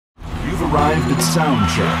You've arrived at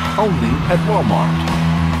Soundcheck, only at Walmart.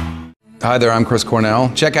 Hi there, I'm Chris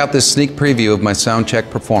Cornell. Check out this sneak preview of my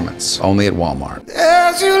Soundcheck performance, only at Walmart.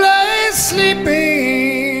 As you lay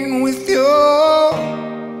sleeping with your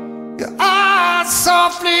eyes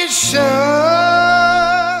softly shut.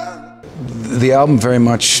 The album very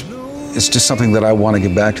much is just something that I want to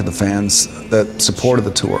give back to the fans that supported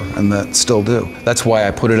the tour and that still do. That's why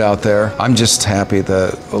I put it out there. I'm just happy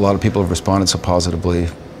that a lot of people have responded so positively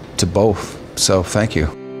to both, so thank you.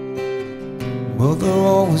 Mother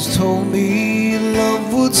always told me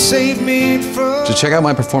love would save me from. To check out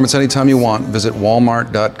my performance anytime you want, visit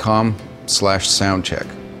walmart.com/soundcheck.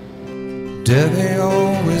 Debbie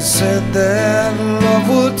always said that love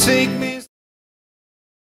would take me